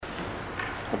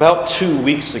About 2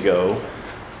 weeks ago,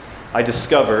 I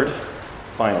discovered,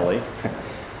 finally,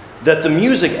 that the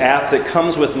music app that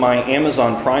comes with my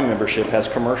Amazon Prime membership has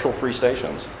commercial-free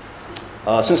stations.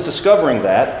 Since discovering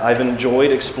that, I've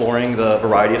enjoyed exploring the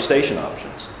variety of station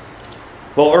options.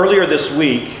 Well, earlier this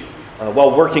week,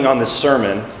 while working on this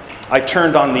sermon, I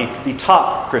turned on the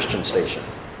top Christian station.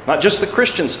 Not just the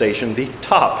Christian station, the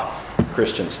top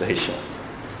Christian station.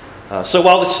 So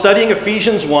while studying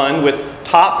Ephesians 1 with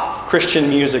top Christian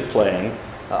music playing,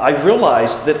 I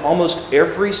realized that almost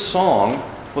every song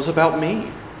was about me.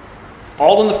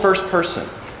 All in the first person,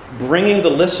 bringing the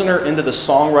listener into the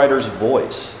songwriter's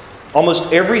voice.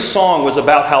 Almost every song was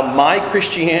about how my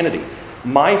Christianity,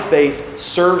 my faith,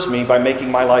 serves me by making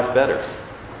my life better.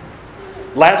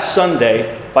 Last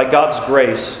Sunday, by God's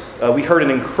grace, we heard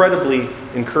an incredibly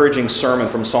encouraging sermon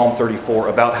from Psalm 34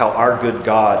 about how our good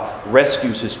God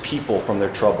rescues His people from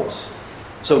their troubles.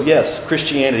 So yes,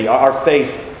 Christianity, our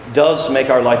faith, does make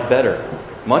our life better,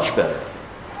 much better.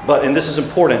 But, and this is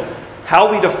important,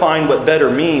 how we define what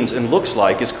better means and looks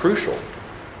like is crucial.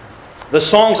 The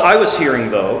songs I was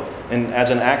hearing, though, and as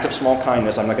an act of small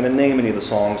kindness, I'm not going to name any of the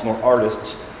songs nor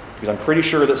artists, because I'm pretty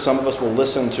sure that some of us will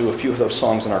listen to a few of those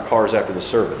songs in our cars after the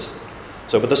service.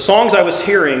 But the songs I was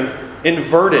hearing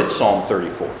inverted Psalm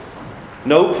 34.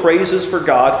 No praises for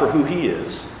God for who He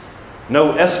is.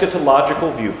 No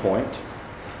eschatological viewpoint.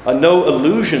 No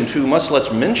allusion to, much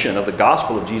less mention of the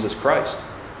gospel of Jesus Christ.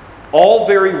 All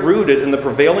very rooted in the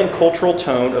prevailing cultural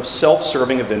tone of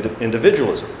self-serving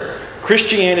individualism.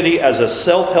 Christianity as a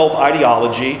self-help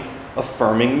ideology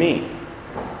affirming me.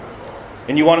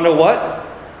 And you want to know what?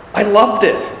 I loved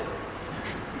it.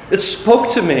 It spoke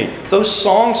to me. Those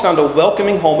songs found a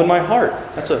welcoming home in my heart.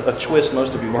 That's a twist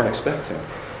most of you weren't expecting.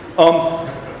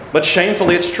 But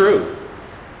shamefully, it's true.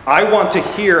 I want to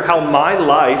hear how my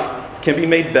life can be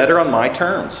made better on my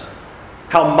terms.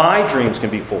 How my dreams can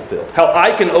be fulfilled. How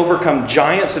I can overcome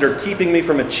giants that are keeping me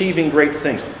from achieving great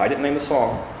things. I didn't name the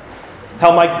song.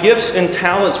 How my gifts and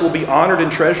talents will be honored and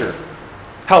treasured.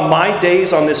 How my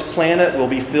days on this planet will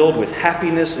be filled with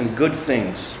happiness and good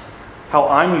things. How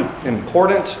I'm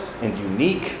important and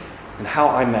unique, and how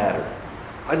I matter.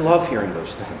 I love hearing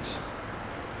those things.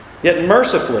 Yet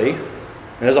mercifully,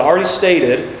 and as I already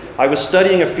stated, I was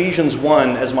studying Ephesians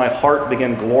 1 as my heart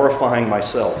began glorifying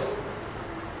myself.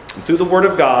 And through the Word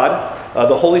of God,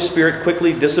 the Holy Spirit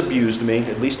quickly disabused me,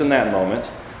 at least in that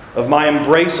moment, of my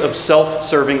embrace of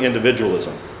self-serving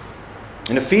individualism.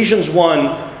 In Ephesians 1,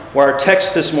 where our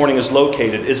text this morning is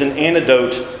located, is an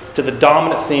antidote to the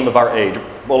dominant theme of our age,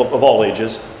 well, of all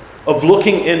ages, of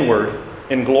looking inward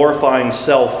and glorifying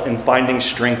self and finding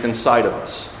strength inside of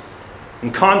us.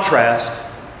 In contrast,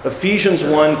 Ephesians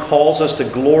 1 calls us to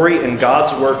glory in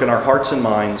God's work in our hearts and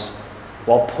minds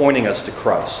while pointing us to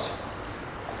Christ.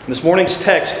 This morning's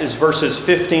text is verses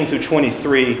 15 through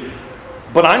 23,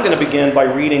 but I'm going to begin by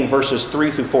reading verses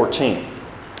 3 through 14.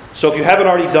 So if you haven't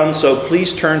already done so,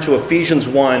 please turn to Ephesians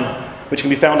 1, which can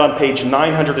be found on page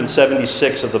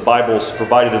 976 of the Bibles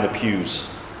provided in the pews.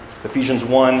 Ephesians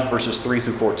 1, verses 3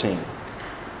 through 14.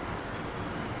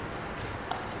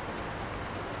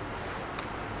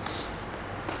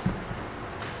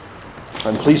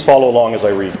 And please follow along as I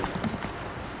read.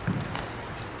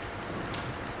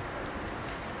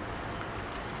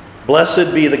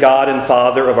 Blessed be the God and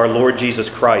Father of our Lord Jesus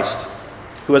Christ,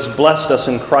 who has blessed us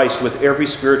in Christ with every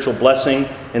spiritual blessing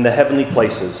in the heavenly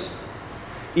places,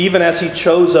 even as He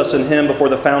chose us in Him before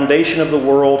the foundation of the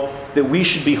world, that we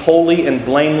should be holy and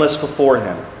blameless before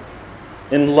Him.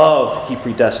 In love, He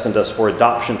predestined us for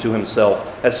adoption to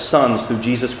Himself as sons through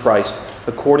Jesus Christ,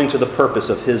 according to the purpose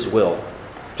of His will,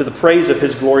 to the praise of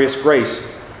His glorious grace,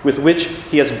 with which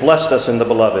He has blessed us in the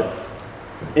Beloved.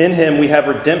 In Him we have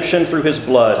redemption through His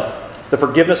blood, the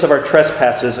forgiveness of our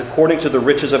trespasses, according to the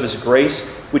riches of His grace,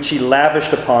 which He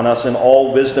lavished upon us in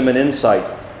all wisdom and insight,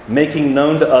 making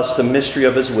known to us the mystery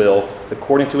of His will,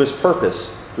 according to His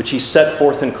purpose, which He set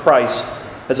forth in Christ,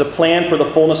 as a plan for the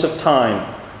fullness of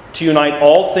time, to unite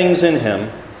all things in Him,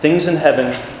 things in heaven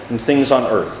and things on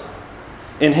earth.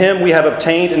 In Him we have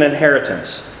obtained an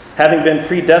inheritance, having been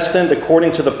predestined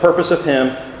according to the purpose of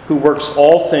Him who works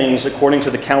all things according to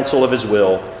the counsel of His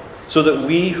will, so that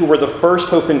we who were the first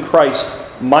hope in Christ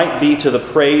might be to the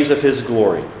praise of His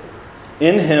glory.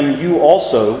 In Him you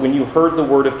also, when you heard the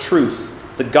word of truth,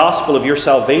 the gospel of your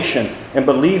salvation, and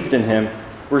believed in Him,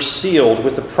 were sealed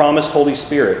with the promised Holy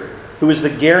Spirit, who is the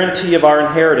guarantee of our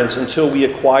inheritance until we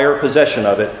acquire possession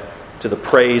of it, to the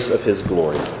praise of His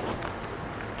glory.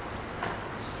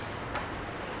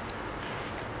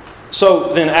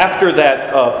 So then after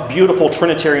that beautiful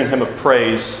Trinitarian hymn of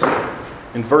praise,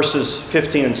 in verses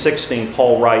 15 and 16,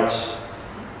 Paul writes,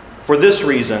 For this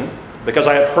reason, because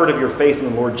I have heard of your faith in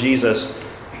the Lord Jesus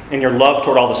and your love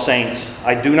toward all the saints,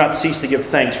 I do not cease to give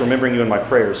thanks, remembering you in my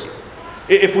prayers.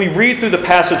 If we read through the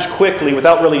passage quickly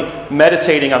without really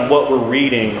meditating on what we're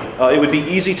reading, it would be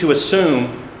easy to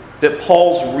assume that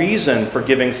Paul's reason for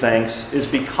giving thanks is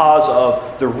because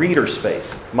of the reader's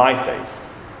faith, my faith,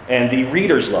 and the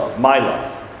reader's love, my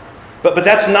love. But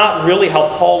that's not really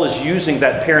how Paul is using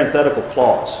that parenthetical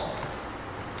clause.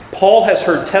 Paul has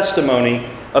heard testimony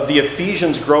of the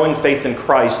Ephesians' growing faith in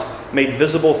Christ made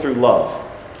visible through love.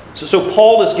 So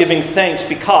Paul is giving thanks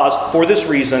because, for this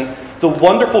reason, the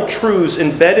wonderful truths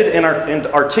embedded and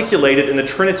articulated in the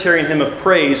Trinitarian hymn of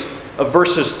praise of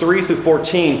verses 3 through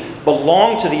 14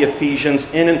 belong to the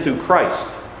Ephesians in and through Christ.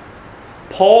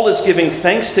 Paul is giving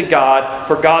thanks to God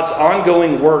for God's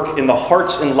ongoing work in the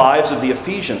hearts and lives of the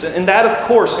Ephesians. And that, of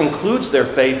course, includes their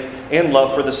faith and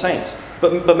love for the saints.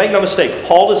 But make no mistake,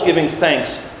 Paul is giving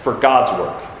thanks for God's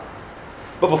work.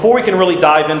 But before we can really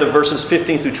dive into verses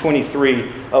 15 through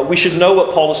 23, we should know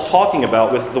what Paul is talking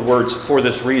about with the words "for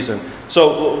this reason."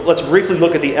 So let's briefly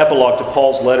look at the epilogue to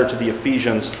Paul's letter to the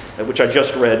Ephesians, which I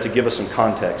just read to give us some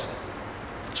context.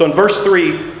 So in verse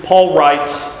 3, Paul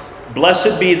writes,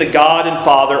 "Blessed be the God and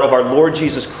Father of our Lord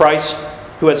Jesus Christ,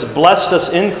 who has blessed us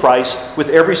in Christ with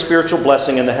every spiritual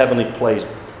blessing in the heavenly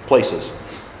places."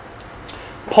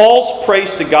 Paul's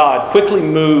praise to God quickly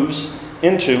moves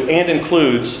into and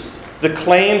includes the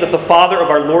claim that the Father of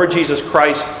our Lord Jesus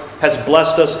Christ has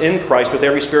blessed us in Christ with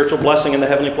every spiritual blessing in the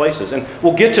heavenly places. And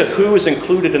we'll get to who is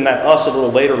included in that us a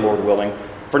little later, Lord willing.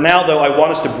 For now, though, I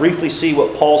want us to briefly see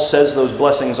what Paul says those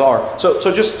blessings are. So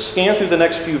just scan through the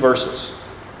next few verses.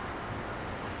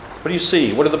 What do you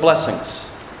see? What are the blessings?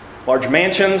 Large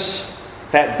mansions,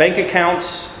 fat bank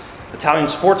accounts, Italian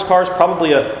sports cars,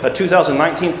 probably a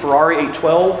 2019 Ferrari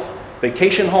 812,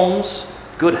 vacation homes,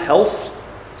 good health,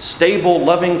 stable,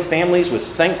 loving families with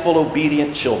thankful,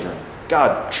 obedient children.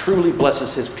 God truly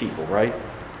blesses His people, right?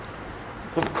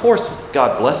 Of course,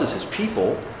 God blesses His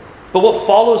people. But what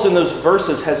follows in those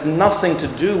verses has nothing to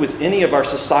do with any of our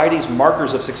society's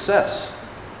markers of success.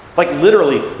 Like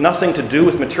literally nothing to do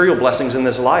with material blessings in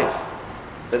this life.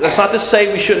 That's not to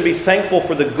say we shouldn't be thankful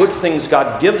for the good things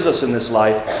God gives us in this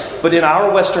life, but in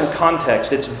our Western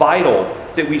context, it's vital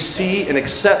that we see and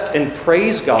accept and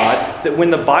praise God that when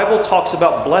the Bible talks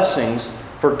about blessings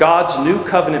for God's new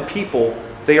covenant people,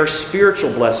 they are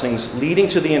spiritual blessings leading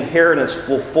to the inheritance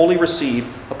we'll fully receive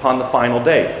upon the final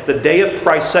day. The day of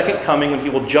Christ's second coming when He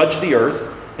will judge the earth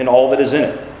and all that is in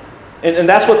it. And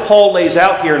that's what Paul lays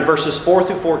out here in verses 4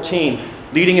 through 14,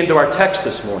 leading into our text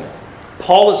this morning.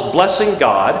 Paul is blessing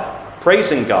God,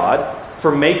 praising God,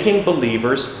 for making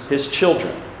believers His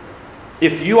children.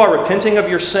 If you are repenting of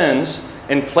your sins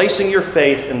and placing your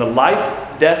faith in the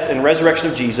life, death, and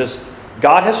resurrection of Jesus,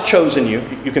 God has chosen you.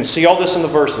 You can see all this in the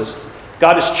verses.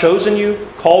 God has chosen you,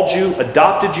 called you,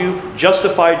 adopted you,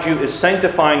 justified you, is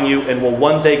sanctifying you, and will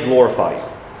one day glorify you.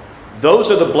 Those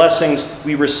are the blessings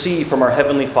we receive from our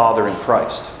Heavenly Father in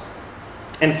Christ.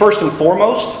 And first and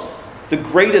foremost, the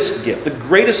greatest gift, the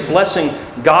greatest blessing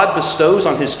God bestows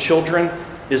on His children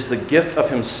is the gift of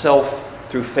Himself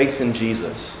through faith in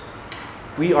Jesus.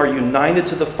 We are united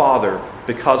to the Father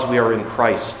because we are in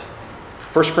Christ.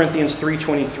 1 Corinthians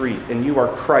 3:23, and you are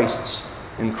Christ's,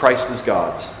 and Christ is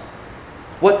God's.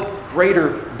 What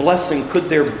greater blessing could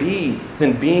there be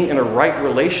than being in a right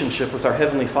relationship with our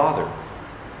Heavenly Father?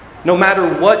 No matter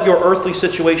what your earthly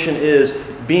situation is,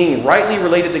 being rightly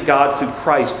related to God through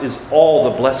Christ is all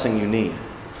the blessing you need.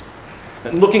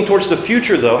 And looking towards the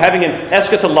future, though, having an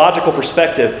eschatological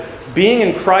perspective, being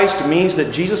in Christ means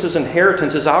that Jesus'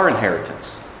 inheritance is our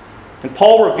inheritance. And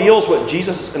Paul reveals what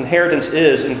Jesus' inheritance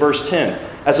is in verse 10,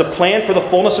 as a plan for the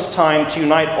fullness of time to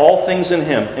unite all things in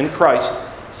Him, in Christ,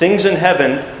 things in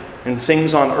heaven and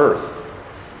things on earth.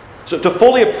 So to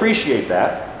fully appreciate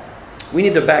that, we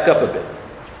need to back up a bit.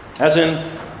 As in,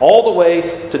 all the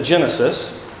way to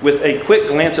Genesis, with a quick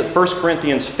glance at 1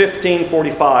 Corinthians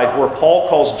 15:45, where Paul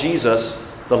calls Jesus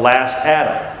the last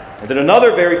Adam. And then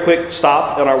another very quick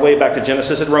stop on our way back to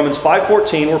Genesis at Romans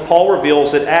 5:14, where Paul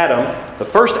reveals that Adam, the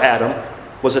first Adam,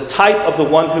 was a type of the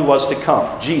one who was to come,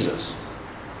 Jesus.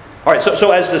 All right,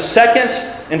 so as the second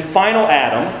and final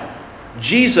Adam,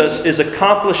 Jesus is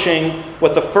accomplishing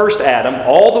what the first Adam,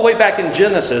 all the way back in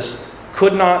Genesis,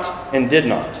 could not and did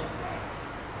not.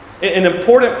 An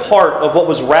important part of what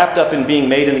was wrapped up in being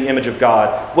made in the image of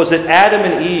God was that Adam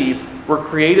and Eve were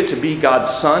created to be God's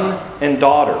son and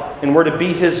daughter, and were to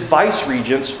be His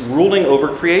vice-regents ruling over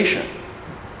creation.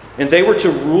 And they were to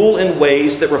rule in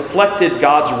ways that reflected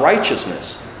God's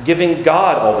righteousness, giving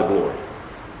God all the glory.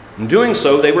 In doing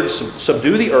so, they were to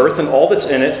subdue the earth and all that's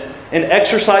in it, and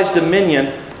exercise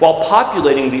dominion while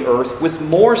populating the earth with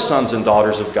more sons and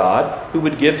daughters of God who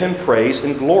would give him praise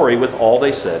and glory with all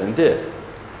they said and did.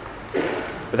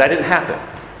 But that didn't happen.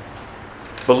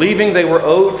 Believing they were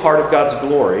owed part of God's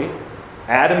glory,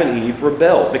 Adam and Eve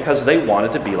rebelled because they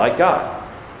wanted to be like God.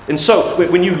 And so,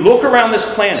 when you look around this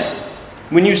planet,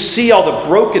 when you see all the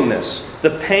brokenness, the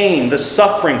pain, the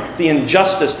suffering, the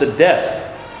injustice, the death,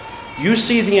 you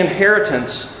see the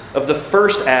inheritance of the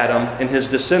first Adam and his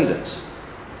descendants.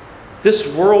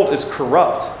 This world is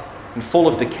corrupt and full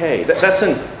of decay. That's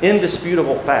an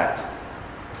indisputable fact.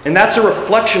 And that's a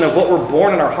reflection of what we're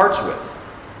born in our hearts with.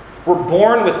 We're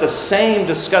born with the same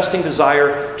disgusting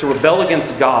desire to rebel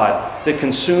against God that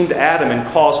consumed Adam and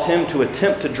caused him to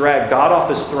attempt to drag God off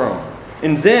his throne.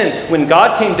 And then, when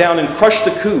God came down and crushed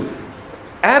the coup,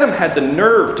 Adam had the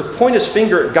nerve to point his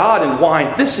finger at God and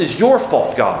whine, "This is your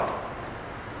fault, God."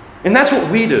 And that's what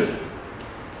we do.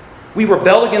 We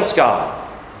rebel against God.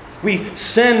 We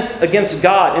sin against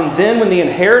God. And then when the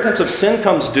inheritance of sin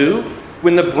comes due,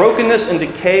 when the brokenness and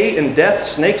decay and death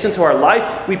snakes into our life,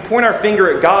 we point our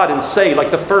finger at God and say,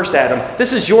 like the first Adam,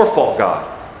 "This is your fault, God."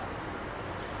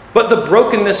 But the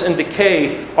brokenness and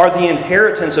decay are the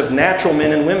inheritance of natural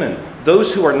men and women,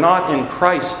 those who are not in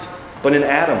Christ, but in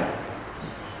Adam.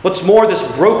 What's more, this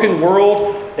broken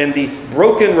world and the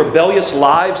broken, rebellious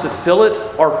lives that fill it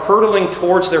are hurtling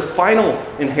towards their final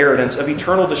inheritance of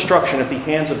eternal destruction at the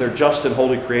hands of their just and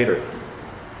holy Creator.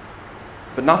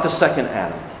 But not the second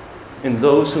Adam, and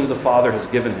those whom the Father has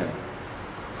given him.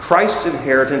 Christ's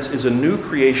inheritance is a new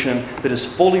creation that is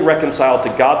fully reconciled to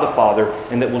God the Father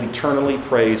and that will eternally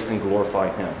praise and glorify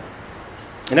him.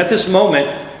 And at this moment,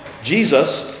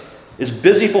 Jesus is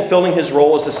busy fulfilling his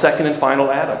role as the second and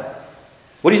final Adam.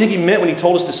 What do you think he meant when he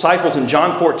told his disciples in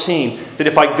John 14 that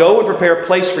if I go and prepare a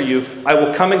place for you, I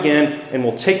will come again and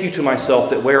will take you to myself,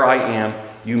 that where I am,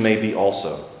 you may be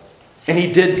also? And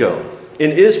he did go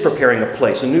and is preparing a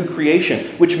place, a new creation,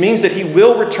 which means that he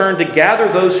will return to gather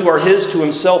those who are his to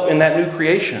himself in that new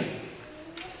creation.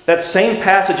 That same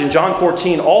passage in John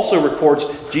 14 also records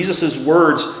Jesus'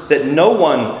 words that no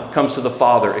one comes to the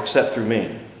Father except through me.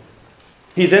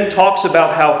 He then talks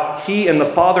about how he and the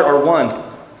Father are one.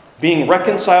 Being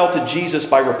reconciled to Jesus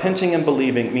by repenting and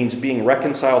believing means being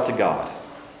reconciled to God.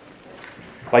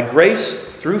 By grace,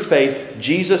 through faith,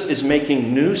 Jesus is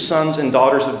making new sons and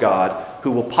daughters of God who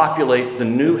will populate the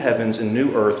new heavens and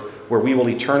new earth where we will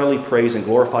eternally praise and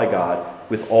glorify God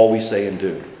with all we say and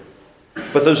do.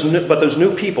 But those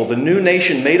new people, the new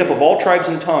nation made up of all tribes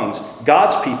and tongues,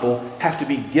 God's people, have to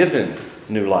be given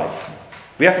new life.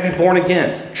 We have to be born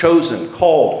again, chosen,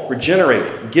 called,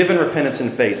 regenerate, given repentance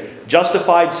and faith,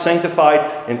 justified, sanctified,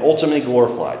 and ultimately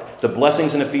glorified. The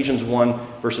blessings in Ephesians 1,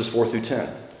 verses 4 through 10.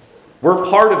 We're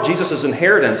part of Jesus'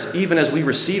 inheritance even as we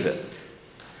receive it.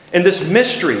 And this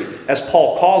mystery, as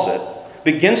Paul calls it,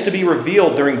 begins to be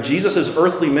revealed during Jesus'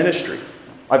 earthly ministry.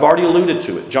 I've already alluded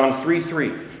to it, John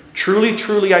 3:3. Truly,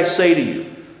 truly, I say to you,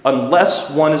 unless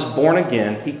one is born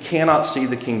again, he cannot see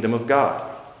the kingdom of God.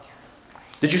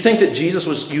 Did you think that Jesus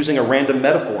was using a random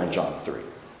metaphor in John 3?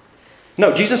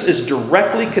 No, Jesus is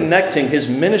directly connecting his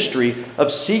ministry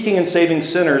of seeking and saving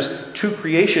sinners to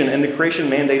creation and the creation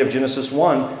mandate of Genesis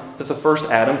 1 that the first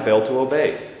Adam failed to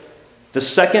obey. The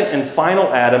second and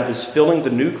final Adam is filling the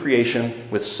new creation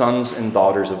with sons and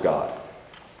daughters of God.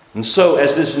 And so,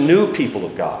 as this new people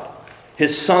of God,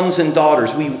 his sons and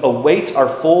daughters, we await our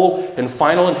full and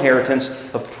final inheritance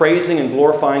of praising and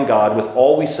glorifying God with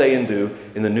all we say and do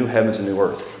in the new heavens and new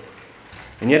earth.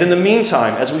 And yet in the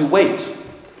meantime, as we wait,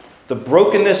 the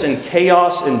brokenness and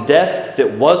chaos and death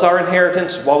that was our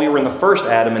inheritance while we were in the first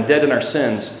Adam and dead in our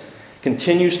sins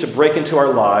continues to break into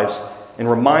our lives and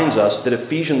reminds us that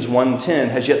Ephesians 1:10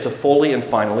 has yet to fully and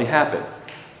finally happen.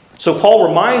 So Paul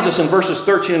reminds us in verses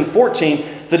 13 and 14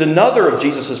 that another of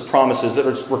Jesus' promises that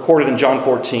was recorded in John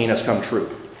 14 has come true.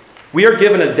 We are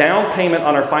given a down payment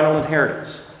on our final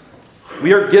inheritance.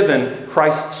 We are given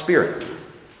Christ's Spirit.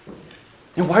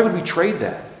 And why would we trade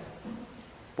that?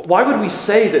 Why would we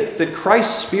say that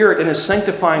Christ's Spirit and his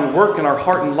sanctifying work in our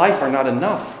heart and life are not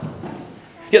enough?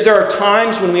 Yet there are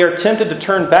times when we are tempted to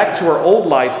turn back to our old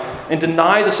life and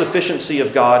deny the sufficiency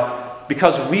of God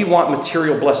because we want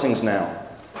material blessings now.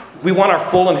 We want our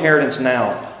full inheritance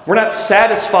now. We're not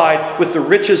satisfied with the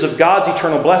riches of God's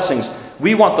eternal blessings.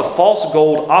 We want the false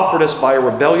gold offered us by a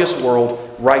rebellious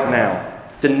world right now,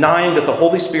 denying that the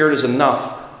Holy Spirit is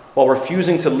enough while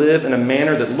refusing to live in a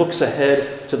manner that looks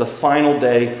ahead to the final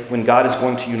day when God is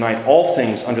going to unite all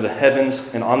things under the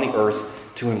heavens and on the earth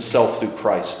to himself through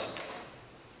Christ.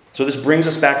 So this brings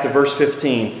us back to verse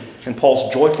 15 and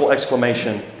Paul's joyful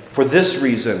exclamation, "For this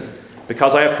reason,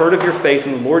 because I have heard of your faith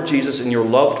in the Lord Jesus and your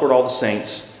love toward all the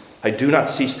saints, I do not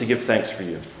cease to give thanks for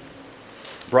you.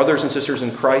 Brothers and sisters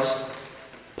in Christ,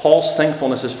 Paul's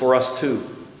thankfulness is for us too.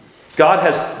 God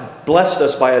has blessed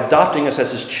us by adopting us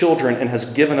as his children and has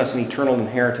given us an eternal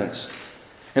inheritance.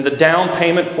 And the down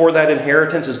payment for that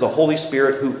inheritance is the Holy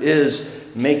Spirit, who is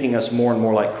making us more and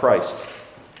more like Christ.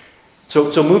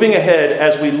 So moving ahead,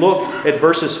 as we look at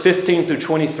verses 15 through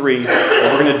 23,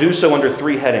 we're going to do so under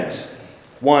three headings.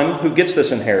 1, who gets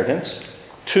this inheritance?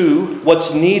 2,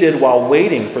 what's needed while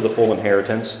waiting for the full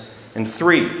inheritance? And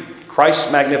 3,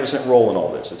 Christ's magnificent role in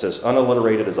all this. It's as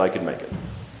unalliterated as I could make it.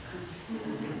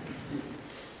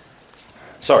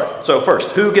 So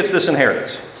first, who gets this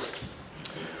inheritance?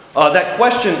 That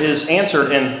question is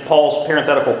answered in Paul's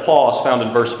parenthetical clause found in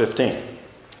verse 15.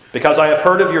 Because I have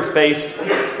heard of your faith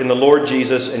in the Lord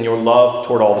Jesus and your love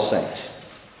toward all the saints.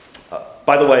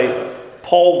 By the way,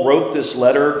 Paul wrote this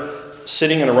letter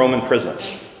sitting in a Roman prison.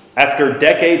 After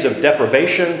decades of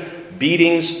deprivation,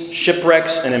 beatings,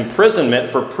 shipwrecks, and imprisonment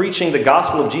for preaching the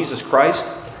gospel of Jesus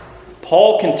Christ,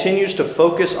 Paul continues to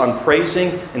focus on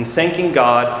praising and thanking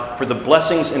God for the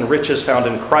blessings and riches found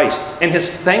in Christ. And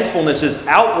his thankfulness is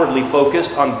outwardly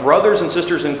focused on brothers and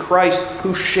sisters in Christ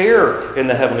who share in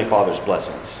the Heavenly Father's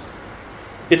blessings.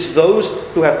 It's those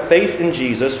who have faith in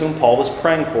Jesus whom Paul is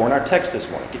praying for in our text this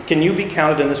morning. Can you be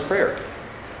counted in this prayer?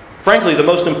 Frankly, the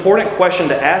most important question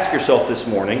to ask yourself this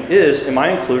morning is, am I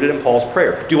included in Paul's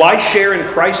prayer? Do I share in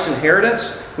Christ's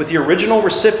inheritance with the original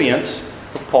recipients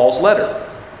of Paul's letter?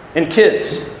 And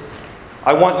kids,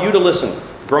 I want you to listen.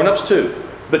 Grown-ups too.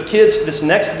 But kids, this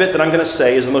next bit that I'm going to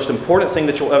say is the most important thing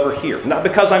that you'll ever hear. Not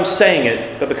because I'm saying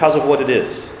it, but because of what it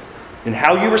is. And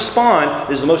how you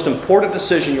respond is the most important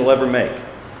decision you'll ever make.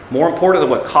 More important than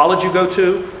what college you go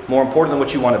to, more important than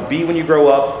what you want to be when you grow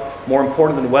up, more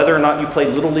important than whether or not you play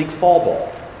Little League fall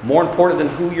ball, more important than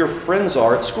who your friends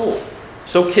are at school.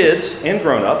 So kids and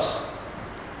grown-ups,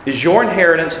 is your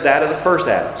inheritance that of the first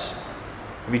Adams,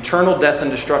 of eternal death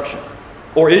and destruction?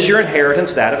 Or is your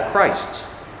inheritance that of Christ's,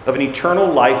 of an eternal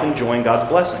life enjoying God's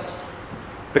blessings?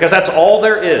 Because that's all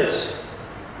there is.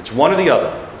 It's one or the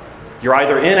other. You're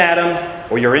either in Adam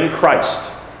or you're in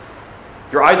Christ.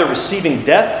 You're either receiving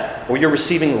death or you're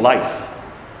receiving life.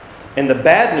 And the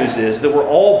bad news is that we're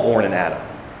all born in Adam.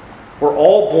 We're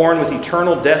all born with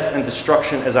eternal death and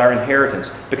destruction as our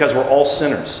inheritance because we're all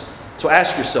sinners. So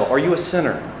ask yourself, are you a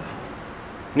sinner?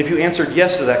 And if you answered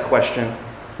yes to that question,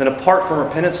 then apart from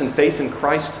repentance and faith in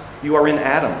Christ, you are in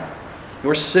Adam.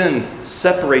 Your sin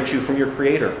separates you from your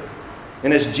Creator.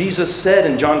 And as Jesus said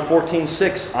in John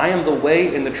 14:6, I am the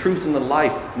way and the truth and the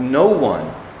life. No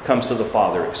one comes to the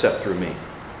Father except through me.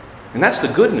 And that's the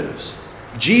good news.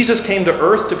 Jesus came to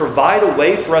earth to provide a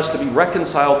way for us to be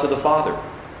reconciled to the Father.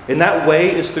 And that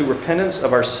way is through repentance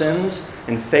of our sins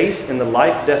and faith in the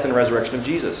life, death, and resurrection of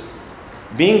Jesus.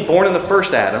 Being born in the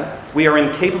first Adam, we are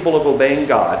incapable of obeying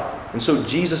God, and so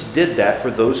Jesus did that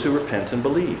for those who repent and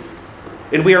believe.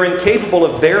 And we are incapable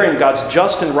of bearing God's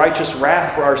just and righteous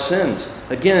wrath for our sins.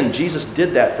 Again, Jesus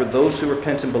did that for those who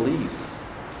repent and believe.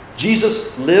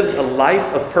 Jesus lived a life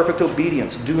of perfect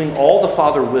obedience, doing all the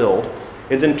Father willed,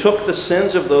 and then took the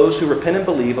sins of those who repent and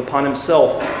believe upon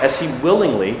himself as he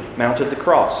willingly mounted the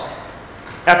cross.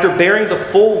 After bearing the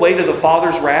full weight of the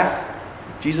Father's wrath,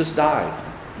 Jesus died.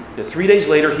 Yet 3 days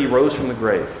later, he rose from the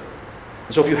grave.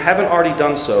 And so if you haven't already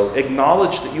done so,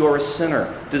 acknowledge that you are a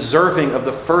sinner, deserving of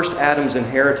the first Adam's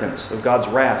inheritance of God's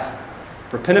wrath.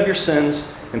 Repent of your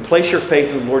sins and place your faith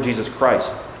in the Lord Jesus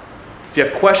Christ. If you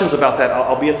have questions about that,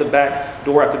 I'll be at the back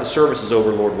door after the service is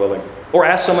over, Lord willing. Or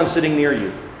ask someone sitting near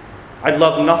you. I'd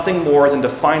love nothing more than to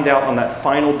find out on that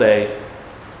final day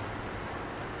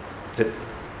that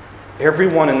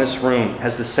everyone in this room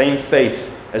has the same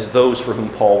faith as those for whom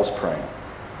Paul was praying.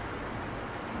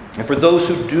 And for those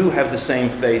who do have the same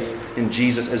faith in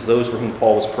Jesus as those for whom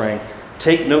Paul was praying,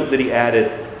 take note that he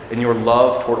added, in your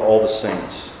love toward all the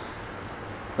saints.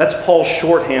 That's Paul's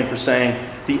shorthand for saying,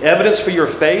 the evidence for your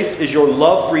faith is your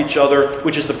love for each other,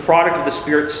 which is the product of the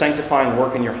Spirit's sanctifying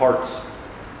work in your hearts.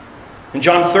 In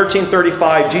John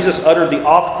 13:35, Jesus uttered the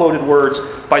oft-quoted words,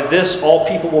 by this all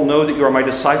people will know that you are my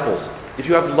disciples, if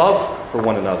you have love for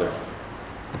one another.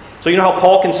 So you know how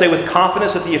Paul can say with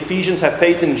confidence that the Ephesians have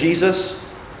faith in Jesus?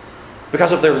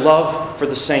 Because of their love for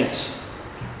the saints.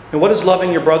 And what does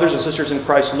loving your brothers and sisters in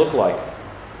Christ look like?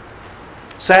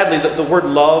 Sadly, the word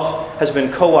love has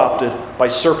been co-opted by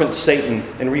serpent Satan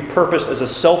and repurposed as a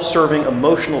self-serving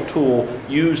emotional tool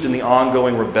used in the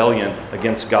ongoing rebellion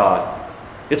against God.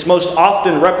 It's most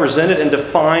often represented and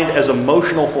defined as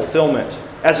emotional fulfillment,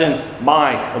 as in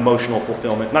my emotional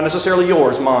fulfillment, not necessarily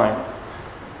yours, mine.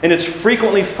 And it's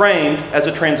frequently framed as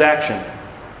a transaction.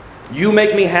 You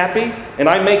make me happy, and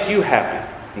I make you happy.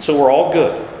 And so we're all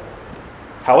good.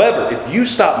 However, if you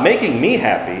stop making me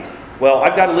happy, well,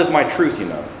 I've got to live my truth,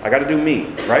 I got to do me,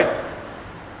 right?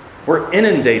 We're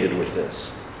inundated with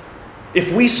this.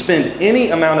 If we spend any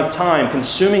amount of time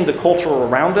consuming the culture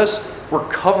around us, we're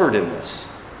covered in this.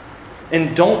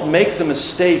 And don't make the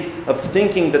mistake of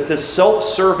thinking that this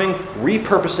self-serving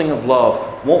repurposing of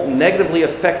love won't negatively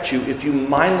affect you if you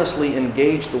mindlessly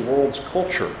engage the world's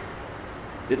culture.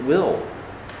 It will.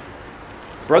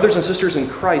 Brothers and sisters in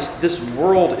Christ, this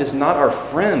world is not our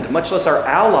friend, much less our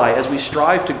ally, as we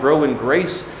strive to grow in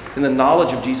grace in the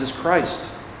knowledge of Jesus Christ.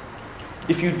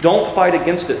 If you don't fight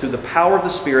against it through the power of the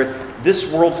Spirit,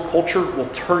 this world's culture will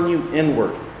turn you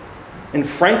inward. And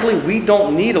frankly, we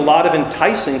don't need a lot of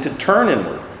enticing to turn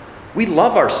inward. We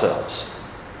love ourselves.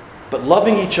 But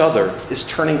loving each other is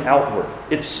turning outward.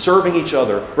 It's serving each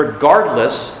other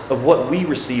regardless of what we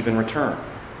receive in return.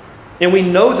 And we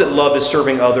know that love is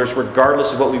serving others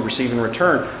regardless of what we receive in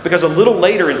return, because a little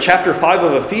later in chapter 5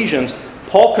 of Ephesians,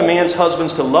 Paul commands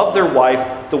husbands to love their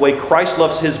wife the way Christ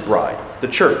loves his bride, the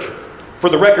church. For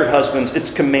the record, husbands,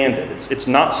 it's commanded. It's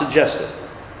not suggested.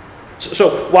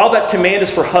 So while that command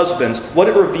is for husbands, what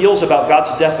it reveals about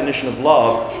God's definition of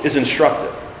love is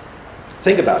instructive.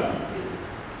 Think about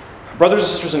it. Brothers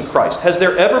and sisters in Christ, has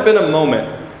there ever been a moment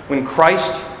when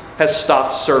Christ has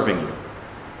stopped serving you?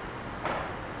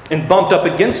 And bumped up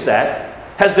against that,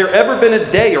 has there ever been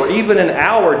a day or even an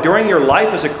hour during your life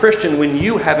as a Christian when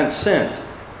you haven't sinned?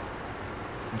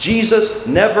 Jesus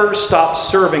never stops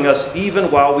serving us even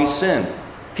while we sin.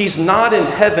 He's not in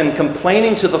heaven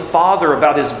complaining to the Father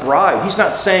about his bride. He's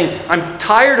not saying, I'm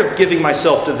tired of giving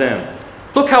myself to them.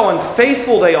 Look how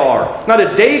unfaithful they are. Not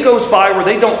a day goes by where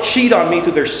they don't cheat on me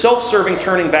through their self-serving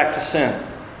turning back to sin.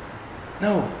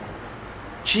 No.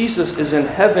 Jesus is in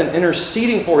heaven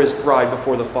interceding for his bride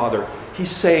before the Father.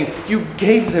 He's saying, you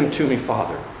gave them to me,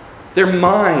 Father. They're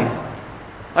mine.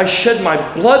 I shed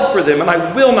my blood for them, and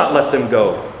I will not let them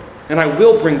go. And I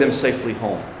will bring them safely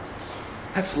home.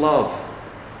 That's love.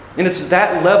 And it's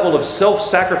that level of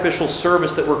self-sacrificial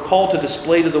service that we're called to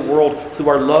display to the world through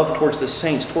our love towards the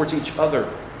saints, towards each other.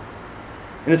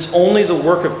 And it's only the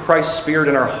work of Christ's Spirit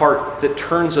in our heart that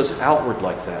turns us outward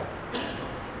like that.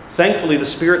 Thankfully, the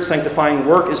Spirit's sanctifying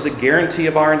work is the guarantee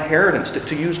of our inheritance,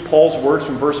 to use Paul's words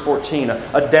from verse 14,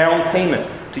 a down payment,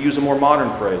 to use a more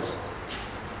modern phrase.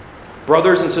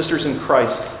 Brothers and sisters in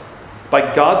Christ,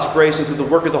 by God's grace and through the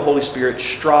work of the Holy Spirit,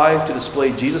 strive to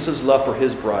display Jesus' love for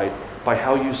his bride by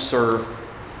how you serve,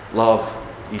 love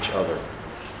each other.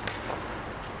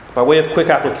 By way of quick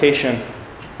application,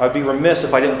 I'd be remiss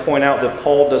if I didn't point out that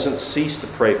Paul doesn't cease to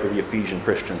pray for the Ephesian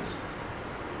Christians.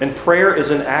 And prayer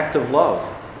is an act of love.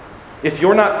 If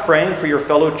you're not praying for your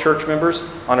fellow church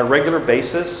members on a regular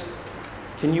basis,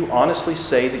 can you honestly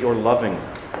say that you're loving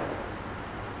them?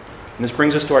 And this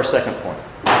brings us to our second point.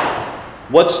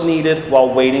 What's needed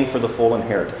while waiting for the full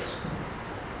inheritance?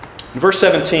 In verse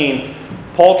 17,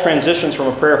 Paul transitions from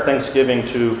a prayer of thanksgiving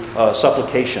to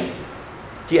supplication.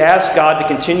 He asks God to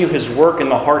continue his work in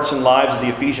the hearts and lives of the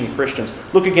Ephesian Christians.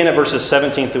 Look again at verses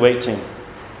 17 through 18.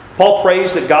 Paul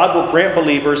prays that God will grant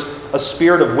believers a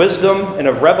spirit of wisdom and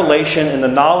of revelation in the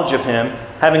knowledge of him,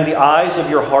 having the eyes of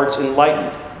your hearts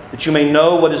enlightened, that you may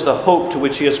know what is the hope to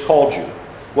which he has called you,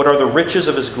 what are the riches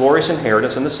of his glorious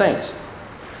inheritance in the saints.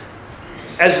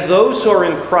 As those who are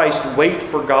in Christ wait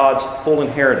for God's full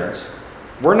inheritance,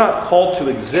 we're not called to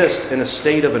exist in a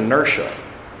state of inertia.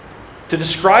 To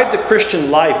describe the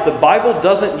Christian life, the Bible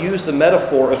doesn't use the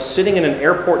metaphor of sitting in an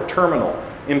airport terminal,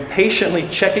 impatiently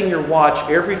checking your watch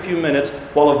every few minutes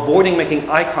while avoiding making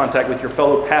eye contact with your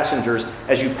fellow passengers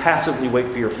as you passively wait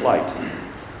for your flight.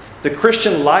 The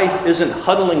Christian life isn't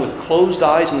huddling with closed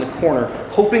eyes in the corner,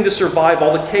 hoping to survive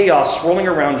all the chaos swirling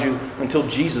around you until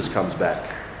Jesus comes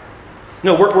back.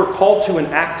 No, we're called to an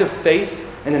active faith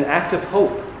and an active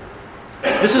hope.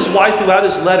 This is why throughout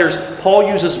his letters, Paul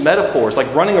uses metaphors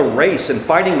like running a race and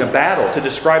fighting a battle to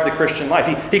describe the Christian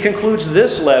life. He concludes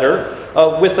this letter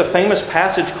with the famous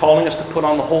passage calling us to put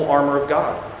on the whole armor of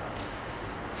God.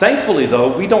 Thankfully,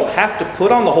 though, we don't have to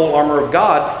put on the whole armor of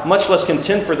God, much less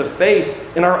contend for the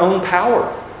faith in our own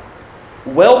power.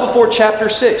 Well before chapter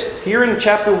 6, here in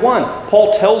chapter 1,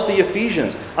 Paul tells the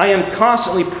Ephesians, I am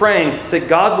constantly praying that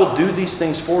God will do these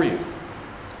things for you.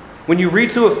 When you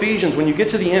read through Ephesians, when you get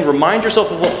to the end, remind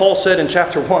yourself of what Paul said in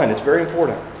chapter 1. It's very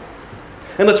important.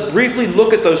 And let's briefly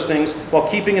look at those things while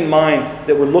keeping in mind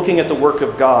that we're looking at the work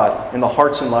of God in the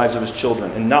hearts and lives of his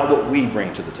children and not what we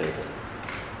bring to the table.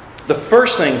 The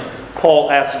first thing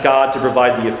Paul asks God to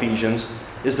provide the Ephesians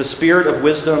is the spirit of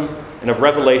wisdom and of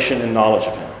revelation and knowledge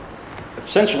of him.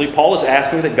 Essentially, Paul is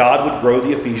asking that God would grow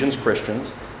the Ephesians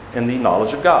Christians in the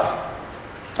knowledge of God.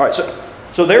 All right,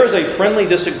 so there is a friendly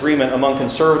disagreement among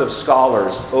conservative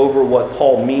scholars over what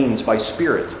Paul means by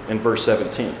Spirit in verse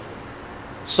 17.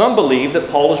 Some believe that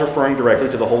Paul is referring directly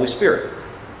to the Holy Spirit.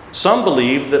 Some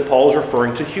believe that Paul is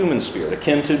referring to human spirit,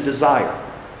 akin to desire.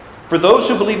 For those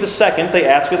who believe the second, they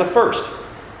ask of the first.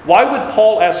 Why would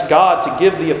Paul ask God to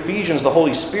give the Ephesians the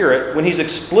Holy Spirit when he's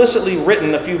explicitly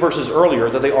written a few verses earlier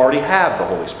that they already have the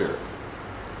Holy Spirit?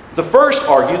 The first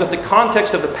argue that the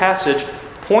context of the passage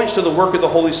points to the work of the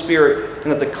Holy Spirit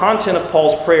and that the content of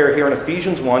Paul's prayer here in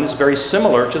Ephesians 1 is very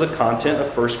similar to the content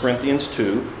of 1 Corinthians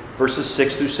 2, verses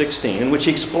 6 through 16, in which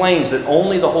he explains that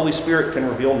only the Holy Spirit can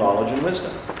reveal knowledge and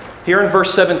wisdom. Here in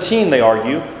verse 17, they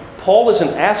argue, Paul isn't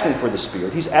asking for the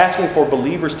Spirit. He's asking for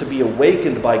believers to be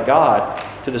awakened by God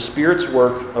to the Spirit's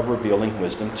work of revealing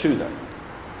wisdom to them.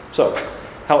 So,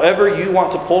 however you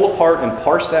want to pull apart and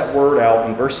parse that word out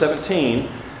in verse 17,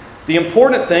 the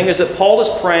important thing is that Paul is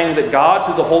praying that God,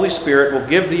 through the Holy Spirit, will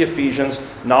give the Ephesians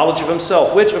knowledge of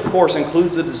himself, which, of course,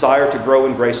 includes the desire to grow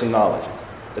in grace and knowledge. It's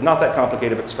not that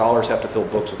complicated, but scholars have to fill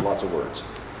books with lots of words.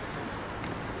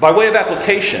 By way of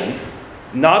application,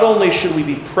 not only should we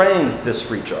be praying this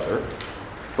for each other,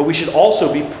 but we should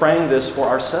also be praying this for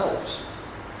ourselves.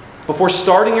 Before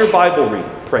starting your Bible reading,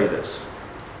 pray this.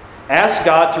 Ask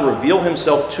God to reveal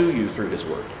himself to you through his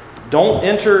word. Don't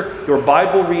enter your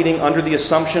Bible reading under the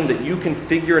assumption that you can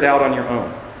figure it out on your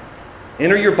own.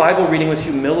 Enter your Bible reading with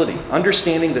humility,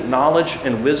 understanding that knowledge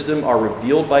and wisdom are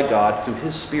revealed by God through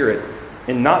his Spirit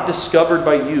and not discovered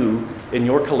by you in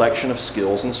your collection of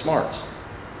skills and smarts.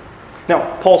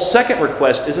 Now, Paul's second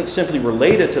request isn't simply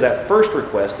related to that first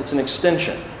request, it's an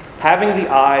extension. Having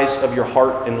the eyes of your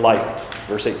heart enlightened.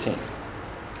 Verse 18.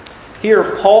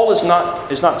 Here, Paul is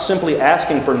not simply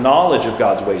asking for knowledge of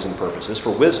God's ways and purposes, for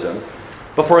wisdom,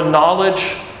 but for a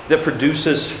knowledge that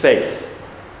produces faith.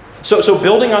 So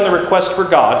building on the request for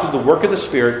God through the work of the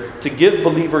Spirit to give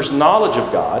believers knowledge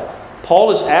of God,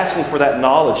 Paul is asking for that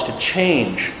knowledge to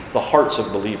change the hearts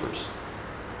of believers.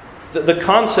 The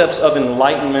concepts of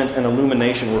enlightenment and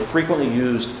illumination were frequently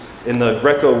used in the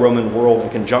Greco-Roman world in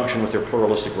conjunction with their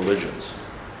pluralistic religions.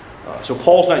 So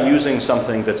Paul's not using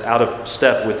something that's out of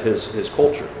step with his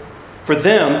culture. For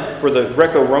them, for the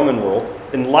Greco-Roman world,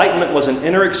 enlightenment was an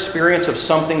inner experience of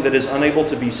something that is unable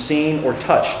to be seen or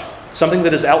touched, something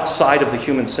that is outside of the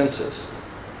human senses.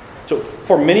 So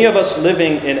for many of us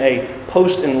living in a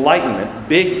post-enlightenment,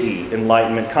 big E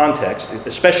enlightenment context,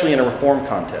 especially in a Reformed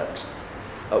context,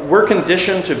 we're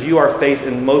conditioned to view our faith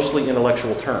in mostly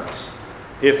intellectual terms,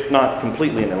 if not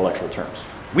completely in intellectual terms.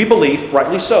 We believe,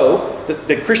 rightly so,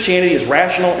 that Christianity is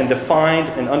rational and defined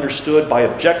and understood by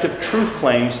objective truth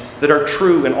claims that are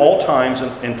true in all times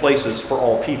and places for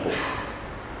all people.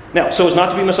 Now, so as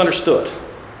not to be misunderstood,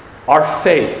 our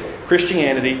faith,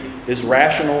 Christianity, is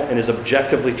rational and is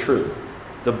objectively true.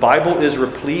 The Bible is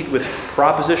replete with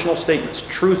propositional statements,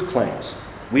 truth claims.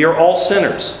 We are all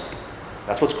sinners.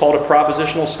 That's what's called a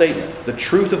propositional statement. The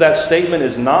truth of that statement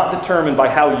is not determined by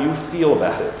how you feel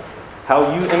about it,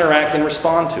 how you interact and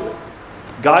respond to it.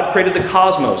 God created the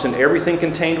cosmos and everything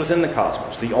contained within the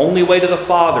cosmos. The only way to the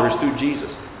Father is through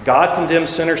Jesus. God condemns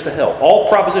sinners to hell. All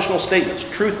propositional statements,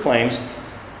 truth claims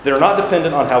that are not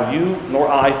dependent on how you nor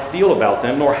I feel about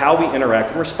them, nor how we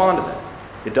interact and respond to them.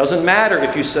 It doesn't matter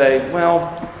if you say,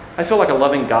 well, I feel like a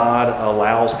loving God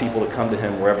allows people to come to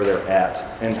him wherever they're at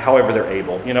and however they're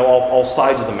able. You know, all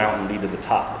sides of the mountain lead to the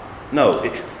top. No,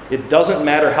 it doesn't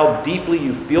matter how deeply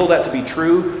you feel that to be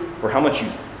true or how much you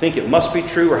think it must be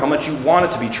true or how much you want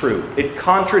it to be true. It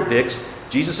contradicts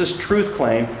Jesus' truth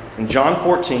claim in John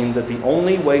 14 that the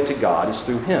only way to God is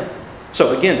through him.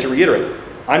 So again, to reiterate,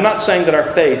 I'm not saying that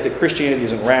our faith, that Christianity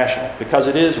isn't rational, because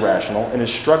it is rational and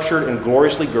is structured and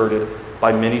gloriously girded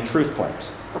by many truth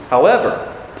claims.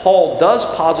 However, Paul does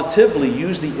positively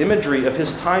use the imagery of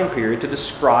his time period to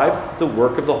describe the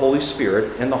work of the Holy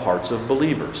Spirit in the hearts of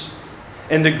believers.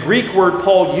 And the Greek word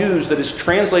Paul used that is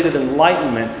translated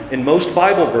enlightenment in most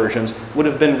Bible versions would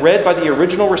have been read by the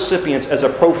original recipients as a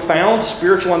profound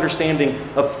spiritual understanding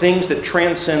of things that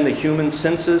transcend the human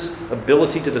senses'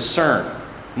 ability to discern,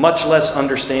 much less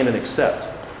understand and accept.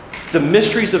 The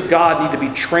mysteries of God need to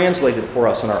be translated for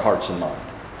us in our hearts and mind.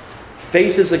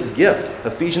 Faith is a gift.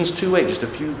 Ephesians 2:8, just a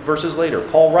few verses later,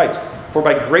 Paul writes, "For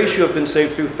by grace you have been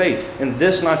saved through faith, and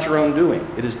this not your own doing.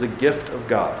 It is the gift of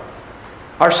God."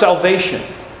 Our salvation,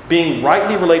 being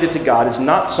rightly related to God, is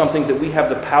not something that we have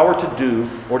the power to do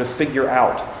or to figure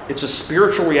out. It's a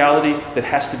spiritual reality that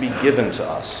has to be given to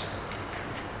us.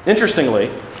 Interestingly,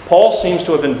 Paul seems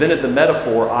to have invented the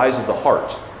metaphor eyes of the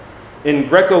heart. In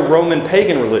Greco-Roman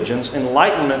pagan religions,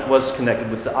 enlightenment was connected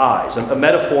with the eyes, a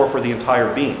metaphor for the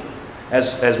entire being.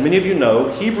 As many of you know,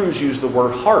 Hebrews use the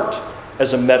word heart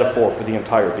as a metaphor for the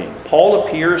entire being. Paul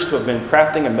appears to have been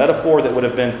crafting a metaphor that would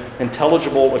have been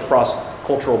intelligible across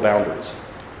cultural boundaries.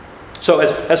 So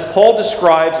as Paul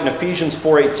describes in Ephesians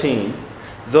 4:18,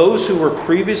 those who were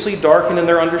previously darkened in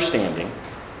their understanding,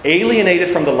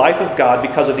 alienated from the life of God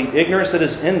because of the ignorance that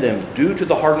is in them due to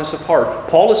the hardness of heart.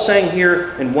 Paul is saying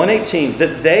here in 1:18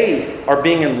 that they are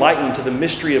being enlightened to the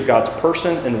mystery of God's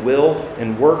person and will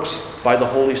and works by the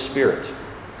Holy Spirit.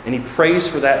 And he prays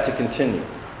for that to continue.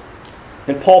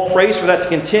 And Paul prays for that to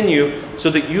continue so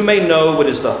that you may know what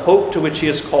is the hope to which he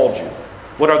has called you.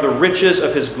 What are the riches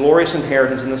of his glorious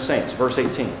inheritance in the saints? Verse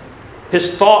 18.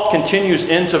 His thought continues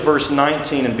into verse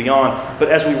 19 and beyond. But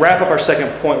as we wrap up our second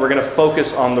point, we're going to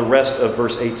focus on the rest of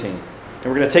verse 18. And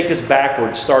we're going to take this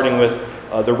backwards, starting with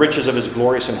the riches of his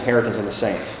glorious inheritance in the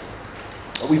saints.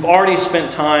 We've already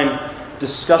spent time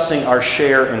discussing our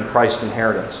share in Christ's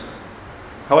inheritance.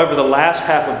 However, the last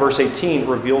half of verse 18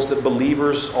 reveals that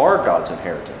believers are God's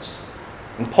inheritance.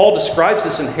 And Paul describes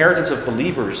this inheritance of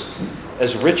believers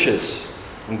as riches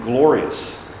and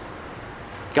glorious.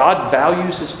 God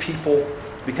values his people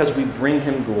because we bring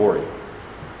him glory.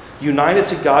 United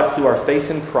to God through our faith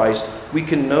in Christ, we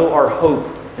can know our hope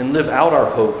and live out our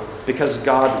hope because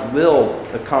God will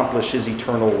accomplish his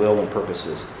eternal will and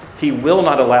purposes. He will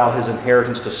not allow his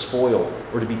inheritance to spoil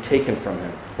or to be taken from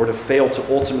him or to fail to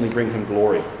ultimately bring him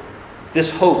glory.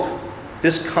 This hope,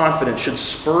 this confidence should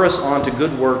spur us on to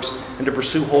good works and to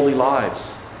pursue holy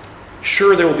lives.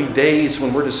 Sure, there will be days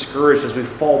when we're discouraged as we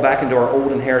fall back into our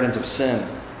old inheritance of sin.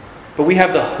 But we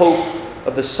have the hope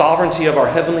of the sovereignty of our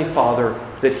Heavenly Father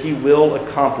that he will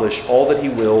accomplish all that he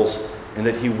wills and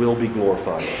that he will be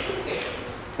glorified.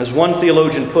 As one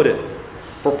theologian put it,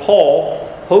 for Paul,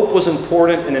 hope was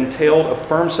important and entailed a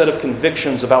firm set of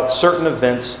convictions about certain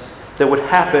events that would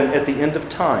happen at the end of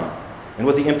time and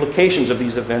what the implications of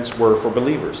these events were for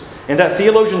believers. And that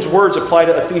theologian's words apply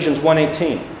to Ephesians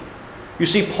 1:18. You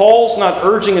see, Paul's not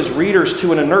urging his readers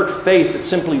to an inert faith that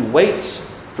simply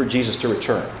waits for Jesus to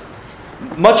return.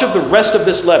 Much of the rest of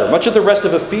this letter, much of the rest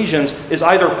of Ephesians, is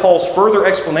either Paul's further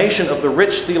explanation of the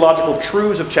rich theological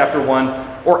truths of chapter 1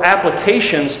 or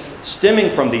applications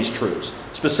stemming from these truths,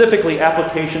 specifically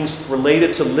applications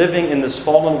related to living in this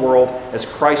fallen world as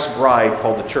Christ's bride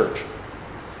called the church.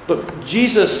 But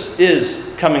Jesus is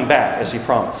coming back as he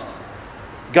promised.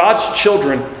 God's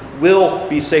children will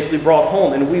be safely brought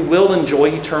home, and we will enjoy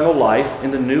eternal life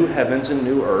in the new heavens and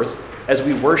new earth as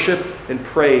we worship and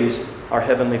praise our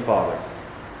Heavenly Father.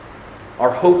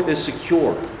 Our hope is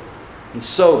secure. And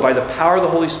so, by the power of the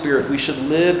Holy Spirit, we should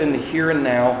live in the here and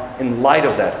now in light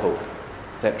of that hope,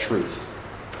 that truth.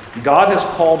 God has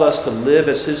called us to live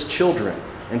as his children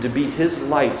and to be his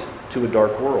light to a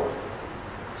dark world.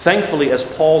 Thankfully, as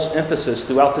Paul's emphasis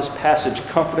throughout this passage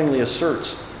comfortingly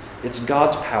asserts, it's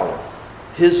God's power,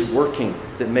 his working,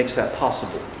 that makes that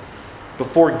possible.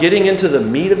 Before getting into the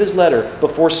meat of his letter,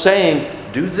 before saying,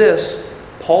 do this,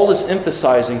 Paul is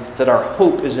emphasizing that our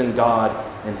hope is in God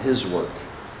and his work.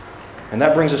 And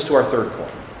that brings us to our third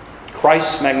point,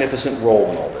 Christ's magnificent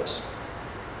role in all this.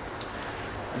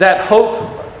 That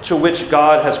hope to which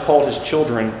God has called his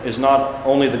children is not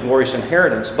only the glorious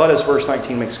inheritance, but as verse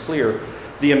 19 makes clear,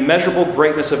 the immeasurable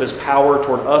greatness of his power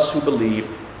toward us who believe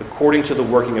according to the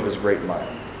working of his great might.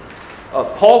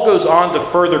 Paul goes on to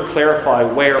further clarify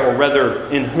where, or rather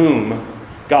in whom,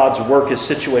 God's work is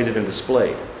situated and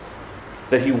displayed.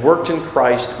 That he worked in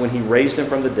Christ when he raised him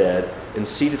from the dead and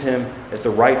seated him at his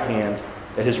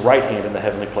right hand in the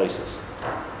heavenly places.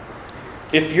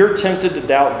 If you're tempted to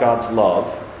doubt God's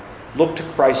love, look to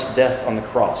Christ's death on the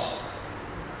cross.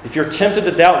 If you're tempted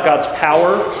to doubt God's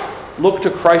power, look to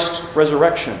Christ's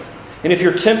resurrection. And if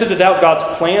you're tempted to doubt God's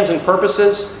plans and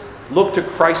purposes, look to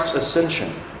Christ's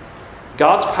ascension.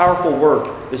 God's powerful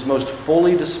work is most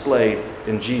fully displayed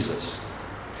in Jesus.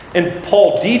 And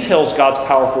Paul details God's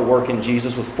powerful work in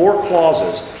Jesus with 4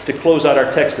 clauses to close out our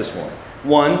text this morning.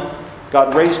 1,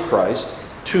 God raised Christ.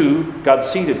 2, God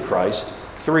seated Christ.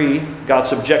 3, God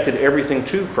subjected everything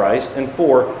to Christ. And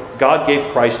 4, God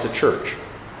gave Christ the church.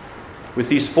 With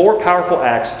these 4 powerful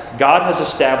acts, God has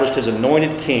established his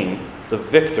anointed king, the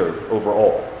victor over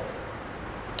all.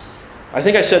 I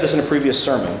think I said this in a previous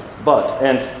sermon,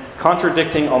 and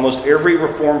contradicting almost every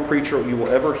Reformed preacher you will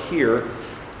ever hear,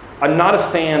 I'm not a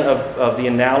fan of the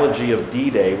analogy of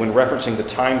D-Day when referencing the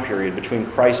time period between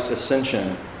Christ's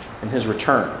ascension and his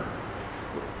return.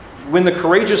 When the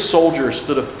courageous soldiers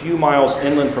stood a few miles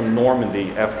inland from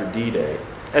Normandy after D-Day,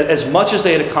 as much as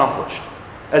they had accomplished,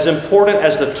 As important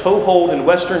as the toehold in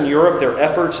Western Europe, their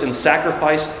efforts and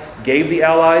sacrifice gave the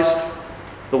Allies,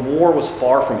 the war was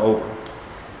far from over.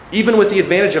 Even with the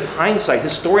advantage of hindsight,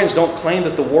 historians don't claim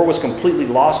that the war was completely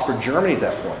lost for Germany at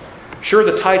that point. Sure,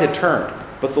 the tide had turned,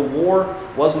 but the war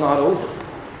was not over.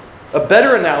 A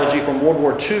better analogy from World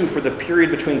War II for the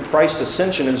period between Christ's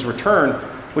ascension and his return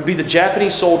would be the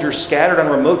Japanese soldiers scattered on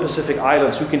remote Pacific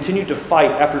islands who continued to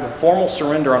fight after the formal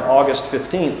surrender on August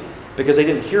 15th because they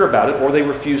didn't hear about it or they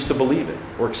refused to believe it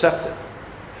or accept it.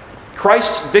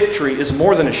 Christ's victory is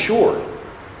more than assured.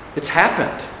 It's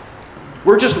happened.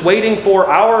 We're just waiting for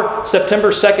our September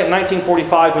 2nd,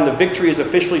 1945, when the victory is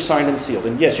officially signed and sealed.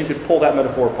 And yes, you could pull that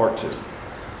metaphor apart too.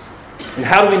 And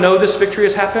how do we know this victory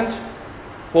has happened?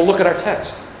 Well, look at our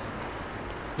text.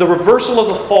 The reversal of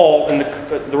the fall and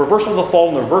the reversal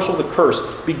of the curse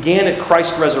began at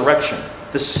Christ's resurrection.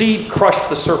 The seed crushed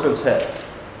the serpent's head.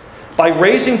 By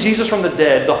raising Jesus from the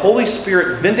dead, the Holy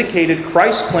Spirit vindicated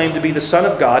Christ's claim to be the Son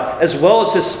of God, as well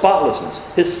as his spotlessness,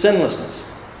 his sinlessness.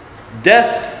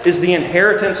 Death is the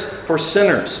inheritance for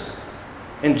sinners.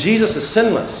 And Jesus is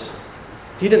sinless.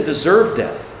 He didn't deserve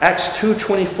death. Acts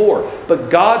 2:24. But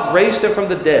God raised him from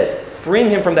the dead, freeing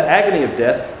him from the agony of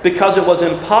death, because it was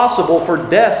impossible for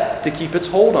death to keep its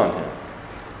hold on him.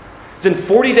 Then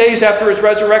 40 days after his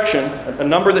resurrection, a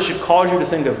number that should cause you to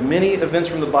think of many events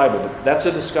from the Bible, but that's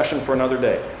a discussion for another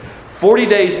day. 40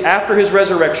 days after his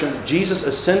resurrection, Jesus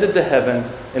ascended to heaven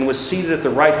and was seated at the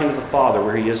right hand of the Father,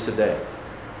 where he is today.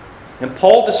 And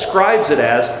Paul describes it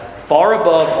as far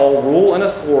above all rule and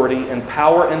authority and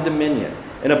power and dominion,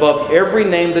 and above every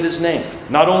name that is named,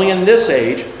 not only in this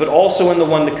age, but also in the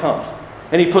one to come.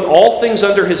 And he put all things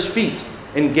under his feet,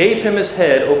 and gave him his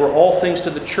head over all things to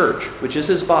the church, which is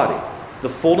his body, the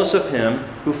fullness of him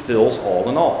who fills all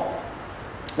in all.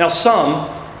 Now some,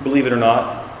 believe it or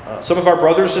not, some of our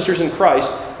brothers and sisters in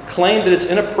Christ claim that it's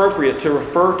inappropriate to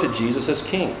refer to Jesus as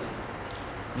king.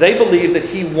 They believe that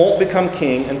he won't become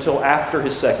king until after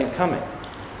his second coming.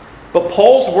 But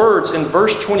Paul's words in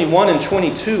verse 21 and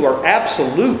 22 are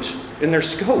absolute in their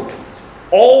scope.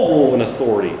 All rule and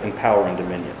authority and power and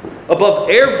dominion, above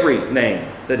every name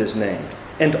that is named,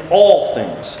 and all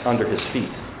things under his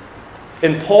feet.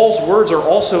 And Paul's words are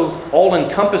also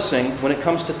all-encompassing when it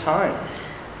comes to time.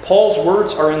 Paul's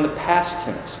words are in the past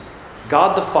tense.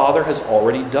 God the Father has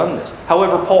already done this.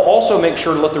 However, Paul also makes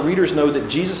sure to let the readers know that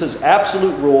Jesus'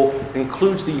 absolute rule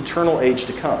includes the eternal age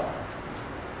to come.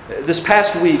 This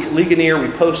past week, Ligonier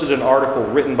reposted an article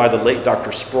written by the late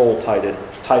Dr. Sproul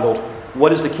titled,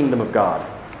 "What is the Kingdom of God?"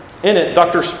 In it,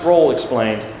 Dr. Sproul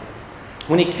explained,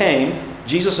 when he came,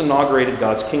 Jesus inaugurated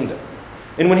God's kingdom.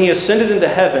 And when he ascended into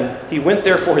heaven, he went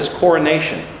there for his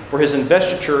coronation, for his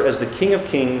investiture as the King of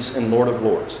Kings and Lord of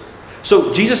Lords.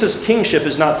 So Jesus' kingship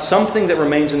is not something that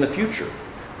remains in the future.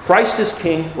 Christ is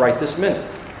king right this minute.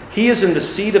 He is in the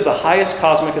seat of the highest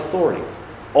cosmic authority.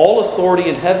 All authority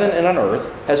in heaven and on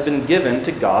earth has been given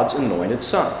to God's anointed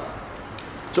Son.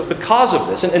 So because of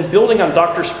this, and building on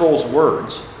Dr. Sproul's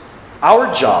words,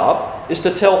 our job is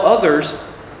to tell others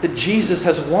that Jesus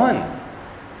has won.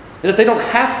 That they don't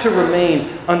have to remain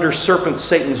under serpent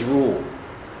Satan's rule.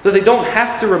 That they don't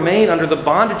have to remain under the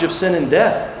bondage of sin and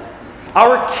death.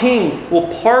 Our King will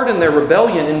pardon their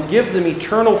rebellion and give them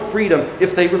eternal freedom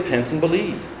if they repent and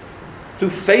believe.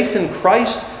 Through faith in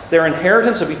Christ, their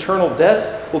inheritance of eternal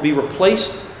death will be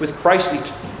replaced with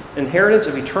Christ's inheritance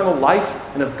of eternal life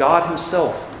and of God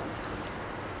himself.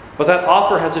 But that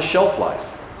offer has a shelf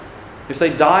life. If they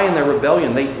die in their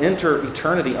rebellion, they enter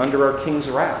eternity under our King's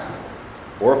wrath.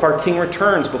 Or if our King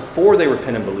returns before they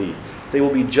repent and believe, they will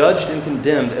be judged and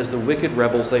condemned as the wicked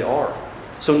rebels they are.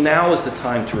 So now is the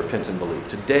time to repent and believe.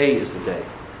 Today is the day.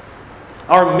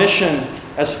 Our mission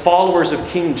as followers of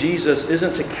King Jesus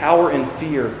isn't to cower in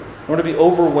fear, nor to be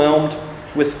overwhelmed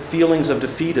with feelings of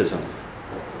defeatism.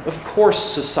 Of course,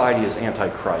 society is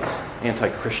anti-Christ,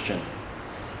 anti-Christian.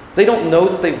 They don't know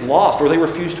that they've lost, or they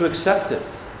refuse to accept it.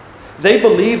 They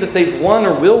believe that they've won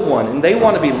or will win, and they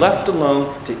want to be left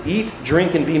alone to eat,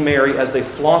 drink, and be merry as they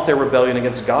flaunt their rebellion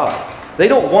against God. They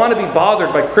don't want to be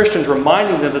bothered by Christians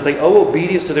reminding them that they owe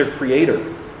obedience to their Creator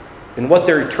and what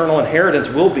their eternal inheritance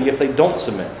will be if they don't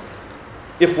submit.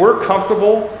 If we're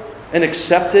comfortable and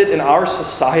accepted in our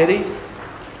society,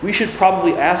 we should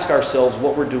probably ask ourselves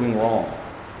what we're doing wrong.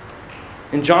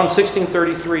 In John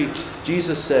 16:33,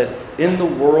 Jesus said, "In the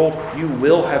world you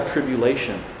will have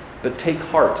tribulation, but take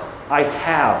heart, I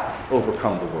have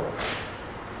overcome the world."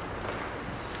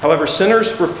 However,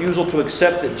 sinners' refusal to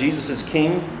accept that Jesus is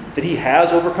king, that he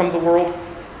has overcome the world,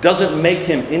 doesn't make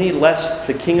him any less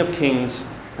the King of Kings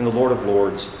and the Lord of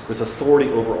Lords, with authority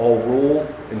over all rule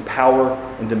and power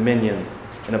and dominion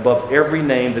and above every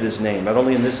name that is named, not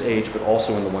only in this age, but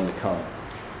also in the one to come.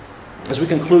 As we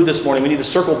conclude this morning, we need to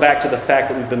circle back to the fact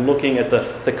that we've been looking at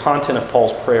the content of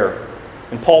Paul's prayer.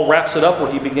 And Paul wraps it up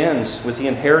where he begins, with the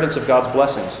inheritance of God's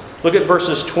blessings. Look at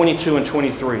verses 22 and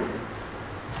 23.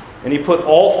 And he put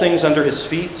all things under his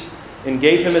feet, and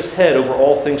gave him his head over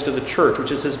all things to the church,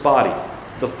 which is his body,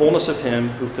 the fullness of him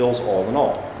who fills all in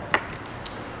all.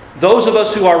 Those of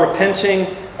us who are repenting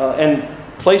and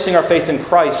placing our faith in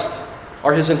Christ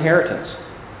are his inheritance.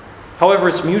 However,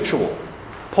 it's mutual.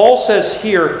 Paul says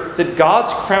here that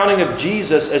God's crowning of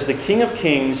Jesus as the King of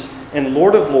Kings and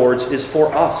Lord of Lords is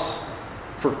for us,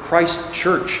 for Christ's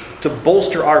church, to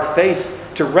bolster our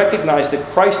faith, to recognize that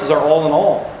Christ is our all in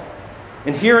all.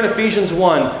 And here in Ephesians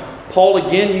 1, Paul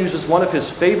again uses one of his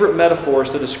favorite metaphors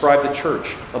to describe the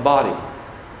church, a body.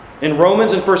 In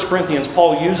Romans and 1 Corinthians,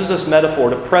 Paul uses this metaphor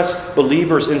to press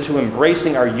believers into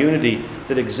embracing our unity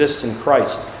that exists in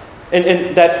Christ.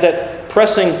 And that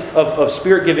pressing of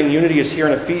Spirit-giving unity is here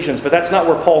in Ephesians, but that's not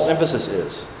where Paul's emphasis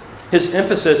is. His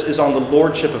emphasis is on the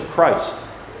lordship of Christ.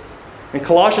 In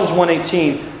Colossians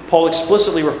 1:18, Paul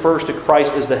explicitly refers to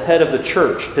Christ as the head of the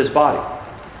church, his body.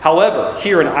 However,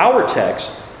 here in our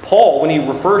text, Paul, when he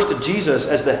refers to Jesus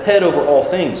as the head over all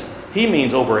things, he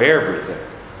means over everything.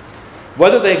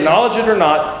 Whether they acknowledge it or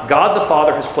not, God the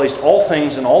Father has placed all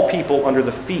things and all people under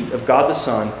the feet of God the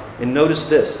Son. And notice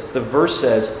this, the verse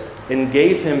says, and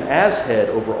gave him as head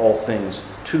over all things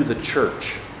to the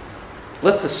church.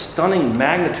 Let the stunning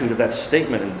magnitude of that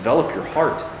statement envelop your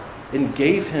heart. And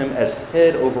gave him as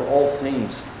head over all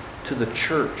things to the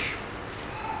church.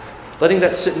 Letting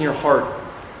that sit in your heart.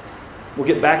 We'll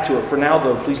get back to it. For now,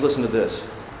 though, please listen to this.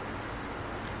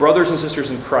 Brothers and sisters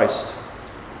in Christ,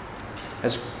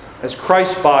 as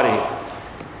Christ's body,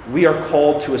 we are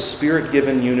called to a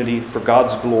Spirit-given unity for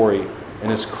God's glory and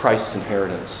as Christ's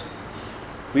inheritance.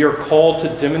 We are called to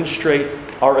demonstrate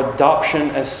our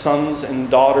adoption as sons and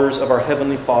daughters of our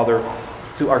Heavenly Father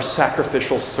through our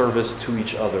sacrificial service to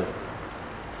each other.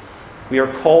 We are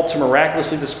called to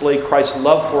miraculously display Christ's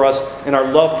love for us and our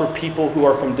love for people who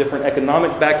are from different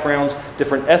economic backgrounds,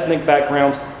 different ethnic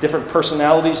backgrounds, different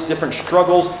personalities, different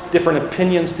struggles, different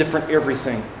opinions, different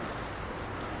everything.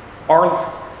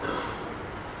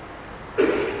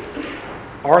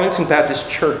 Arlington Baptist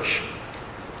Church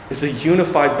is a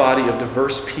unified body of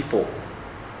diverse people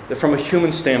that from a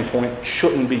human standpoint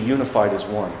shouldn't be unified as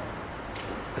one.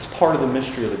 It's part of the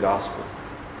mystery of the gospel.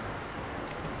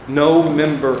 No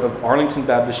member of Arlington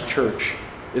Baptist Church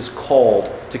is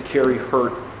called to carry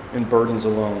hurt and burdens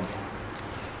alone.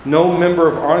 No member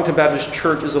of Arlington Baptist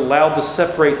Church is allowed to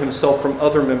separate himself from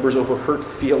other members over hurt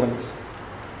feelings.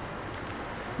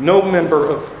 No member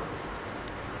of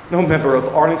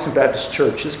Arlington Baptist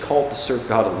Church is called to serve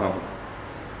God alone.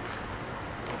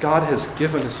 God has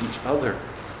given us each other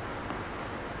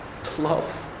to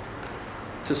love,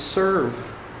 to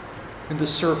serve, and to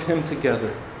serve Him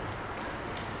together.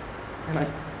 And I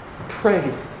pray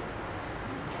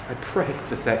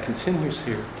that continues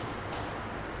here.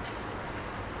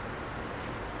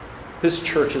 This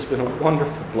church has been a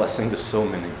wonderful blessing to so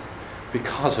many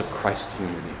because of Christ's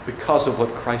unity, because of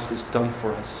what Christ has done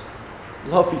for us.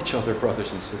 Love each other,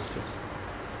 brothers and sisters.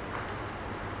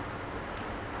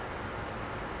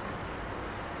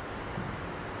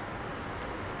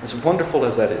 As wonderful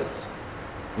as that is,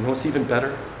 you know what's even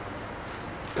better?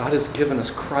 God has given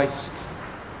us Christ,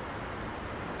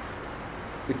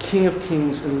 the King of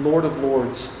Kings and Lord of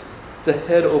Lords. The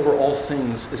head over all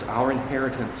things is our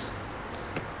inheritance.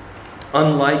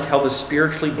 Unlike how the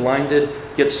spiritually blinded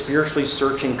yet spiritually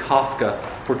searching Kafka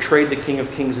portrayed the King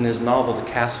of Kings in his novel The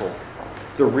Castle,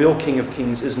 the real King of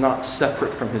Kings is not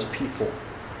separate from his people.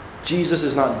 Jesus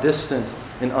is not distant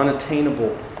and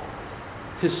unattainable.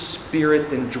 His Spirit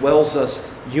indwells us,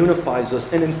 unifies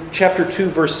us. And in chapter 2,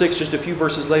 verse 6, just a few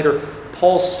verses later,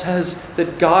 Paul says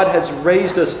that God has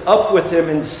raised us up with Him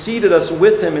and seated us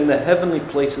with Him in the heavenly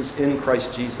places in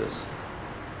Christ Jesus.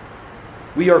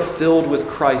 We are filled with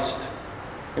Christ,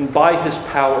 and by His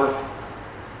power,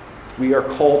 we are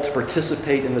called to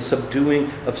participate in the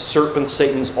subduing of serpent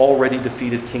Satan's already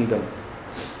defeated kingdom.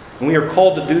 And we are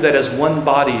called to do that as one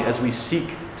body as we seek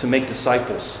to make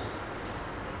disciples.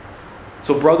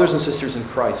 So, brothers and sisters in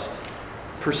Christ,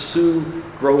 pursue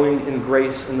growing in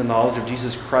grace and the knowledge of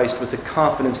Jesus Christ with the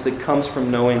confidence that comes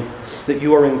from knowing that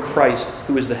you are in Christ,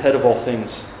 who is the head of all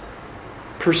things.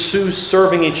 Pursue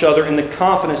serving each other in the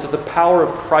confidence that the power of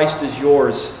Christ is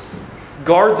yours.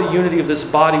 Guard the unity of this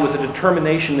body with a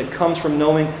determination that comes from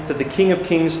knowing that the King of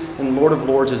Kings and Lord of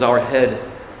Lords is our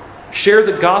head. Share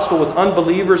the gospel with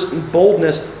unbelievers in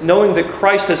boldness, knowing that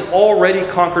Christ has already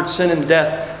conquered sin and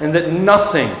death, and that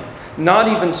nothing Not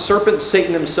even serpent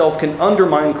Satan himself can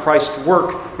undermine Christ's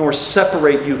work nor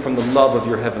separate you from the love of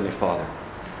your Heavenly Father.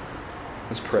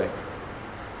 Let's pray.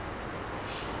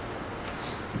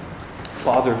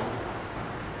 Father,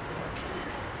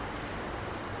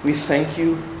 we thank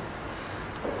you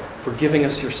for giving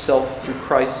us yourself through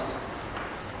Christ.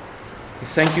 We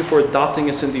thank you for adopting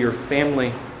us into your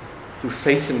family through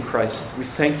faith in Christ. We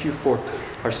thank you for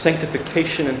our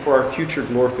sanctification and for our future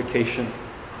glorification.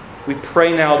 We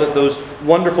pray now that those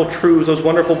wonderful truths, those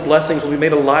wonderful blessings will be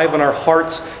made alive in our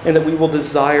hearts, and that we will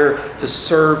desire to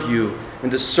serve you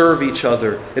and to serve each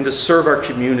other and to serve our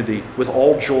community with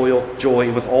all joy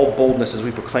and with all boldness as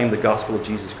we proclaim the gospel of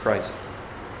Jesus Christ.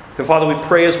 And Father, we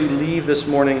pray as we leave this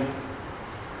morning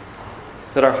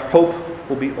that our hope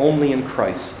will be only in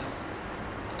Christ.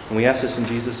 And we ask this in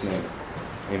Jesus' name.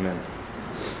 Amen.